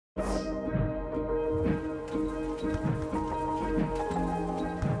Welcome,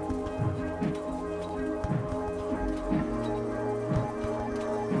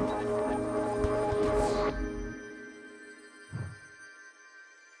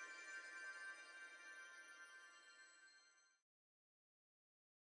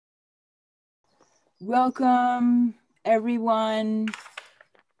 everyone.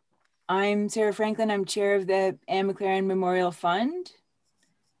 I'm Sarah Franklin. I'm chair of the Anne McLaren Memorial Fund,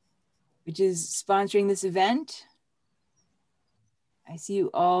 which is sponsoring this event. I see you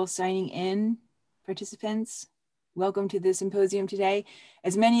all signing in, participants. Welcome to the symposium today.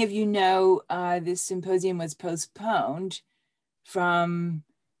 As many of you know, this symposium was postponed from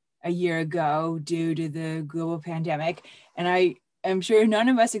a year ago due to the global pandemic. And I am sure none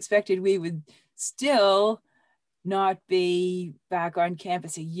of us expected we would still not be back on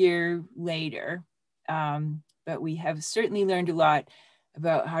campus a year later. But we have certainly learned a lot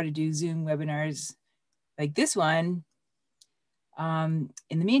about how to do Zoom webinars like this one in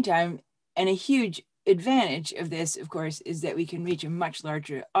the meantime. And a huge advantage of this, of course, is that we can reach a much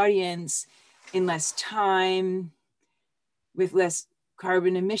larger audience in less time, with less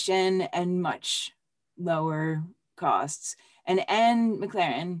carbon emission and much lower costs. And Anne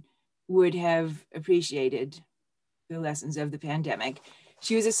McLaren would have appreciated the lessons of the pandemic.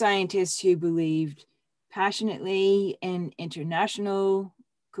 She was a scientist who believed passionately in international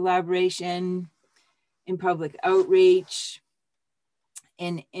collaboration, in public outreach,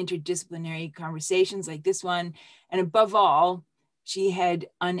 in interdisciplinary conversations like this one. And above all, she had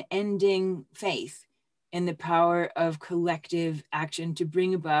unending faith in the power of collective action to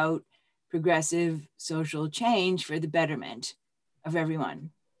bring about progressive social change for the betterment of everyone.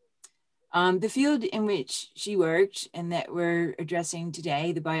 The field in which she worked and that we're addressing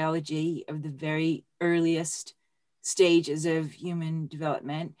today, the biology of the very earliest stages of human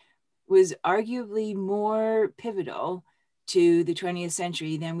development, was arguably more pivotal to the 20th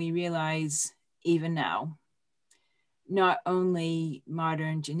century than we realize even now. Not only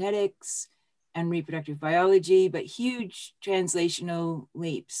modern genetics and reproductive biology, but huge translational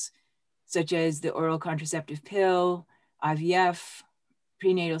leaps, such as the oral contraceptive pill, IVF,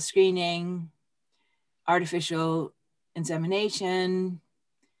 prenatal screening, artificial insemination,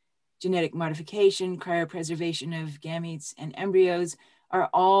 genetic modification, cryopreservation of gametes and embryos are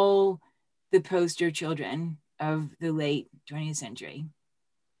all the poster children of the late 20th century,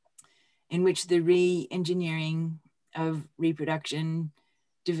 in which the re-engineering of reproduction,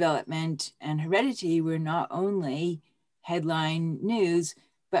 development, and heredity were not only headline news,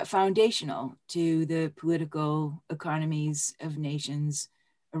 but foundational to the political economies of nations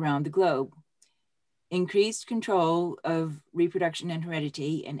around the globe. Increased control of reproduction and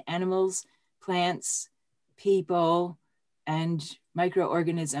heredity in animals, plants, people, and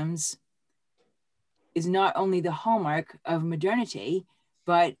microorganisms is not only the hallmark of modernity,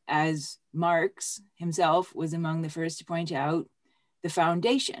 but as Marx himself was among the first to point out, the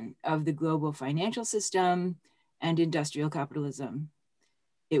foundation of the global financial system and industrial capitalism.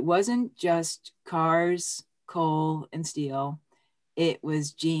 It wasn't just cars, coal, and steel. It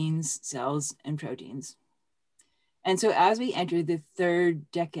was genes, cells, and proteins. And so as we enter the third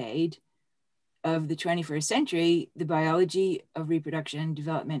decade of the 21st century, the biology of reproduction,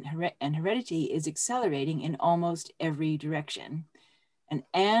 development, and heredity is accelerating in almost every direction. And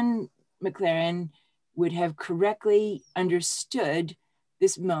Anne McLaren would have correctly understood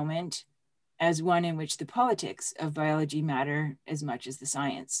this moment as one in which the politics of biology matter as much as the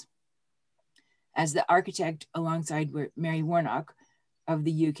science. As the architect alongside Mary Warnock of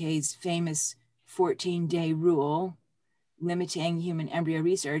the UK's famous 14-day rule limiting human embryo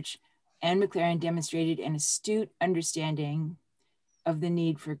research, Anne McLaren demonstrated an astute understanding of the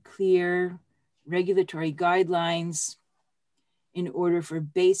need for clear regulatory guidelines in order for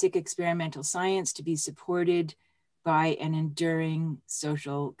basic experimental science to be supported by an enduring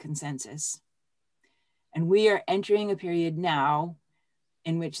social consensus. And we are entering a period now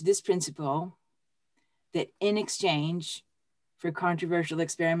in which this principle, that in exchange for controversial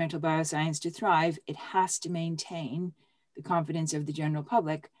experimental bioscience to thrive, it has to maintain the confidence of the general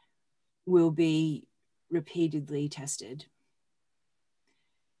public, will be repeatedly tested.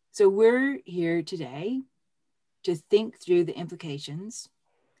 So we're here today to think through the implications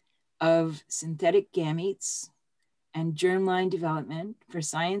of synthetic gametes and germline development for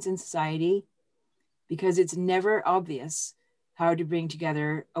science and society, because it's never obvious how to bring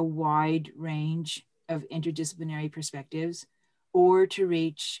together a wide range of interdisciplinary perspectives or to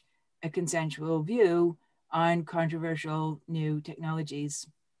reach a consensual view on controversial new technologies.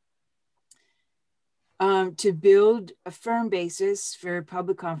 To build a firm basis for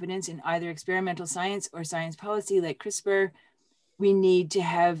public confidence in either experimental science or science policy like CRISPR, we need to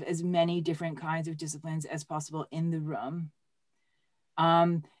have as many different kinds of disciplines as possible in the room.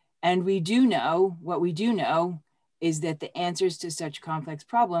 And we do know, what we do know is that the answers to such complex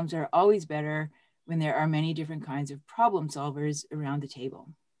problems are always better when there are many different kinds of problem solvers around the table.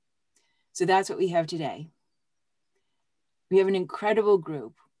 So that's what we have today. We have an incredible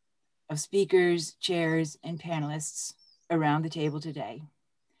group of speakers, chairs, and panelists around the table today.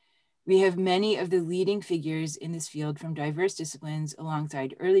 We have many of the leading figures in this field from diverse disciplines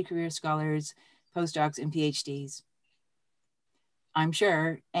alongside early career scholars, postdocs, and PhDs. I'm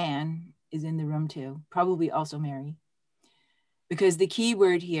sure Anne is in the room too, probably also Mary, because the key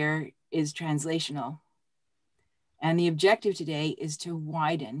word here is translational. And the objective today is to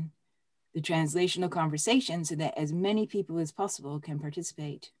widen the translational conversation so that as many people as possible can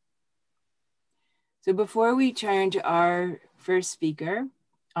participate. So before we turn to our first speaker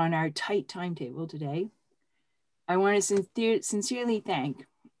on our tight timetable today, I want to sincerely thank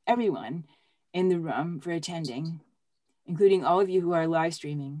everyone in the room for attending, including all of you who are live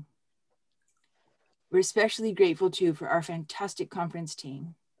streaming. We're especially grateful too for our fantastic conference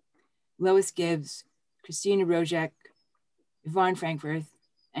team, Lois Gibbs, Christina Rojek, Yvonne Frankfurth,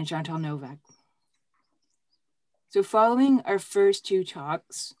 and Chantal Novak. So following our first two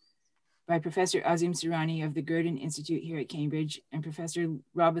talks by Professor Azim Surani of the Gurdon Institute here at Cambridge and Professor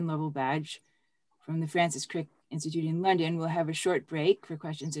Robin Lovell-Badge from the Francis Crick Institute in London, we'll have a short break for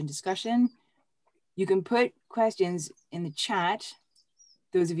questions and discussion. You can put questions in the chat,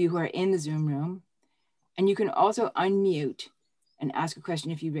 those of you who are in the Zoom room, and you can also unmute and ask a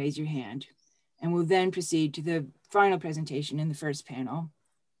question if you raise your hand. And we'll then proceed to the final presentation in the first panel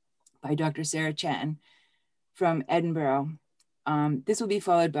by Dr. Sarah Chen from Edinburgh. This will be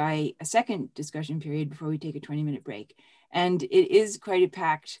followed by a second discussion period before we take a 20-minute break. And it is quite a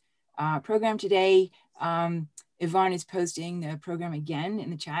packed program today. Yvonne is posting the program again in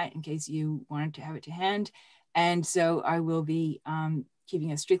the chat in case you wanted to have it to hand. And so I will be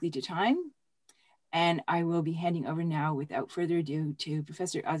keeping us strictly to time. And I will be handing over now, without further ado, to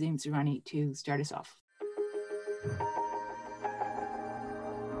Professor Azim Surani to start us off.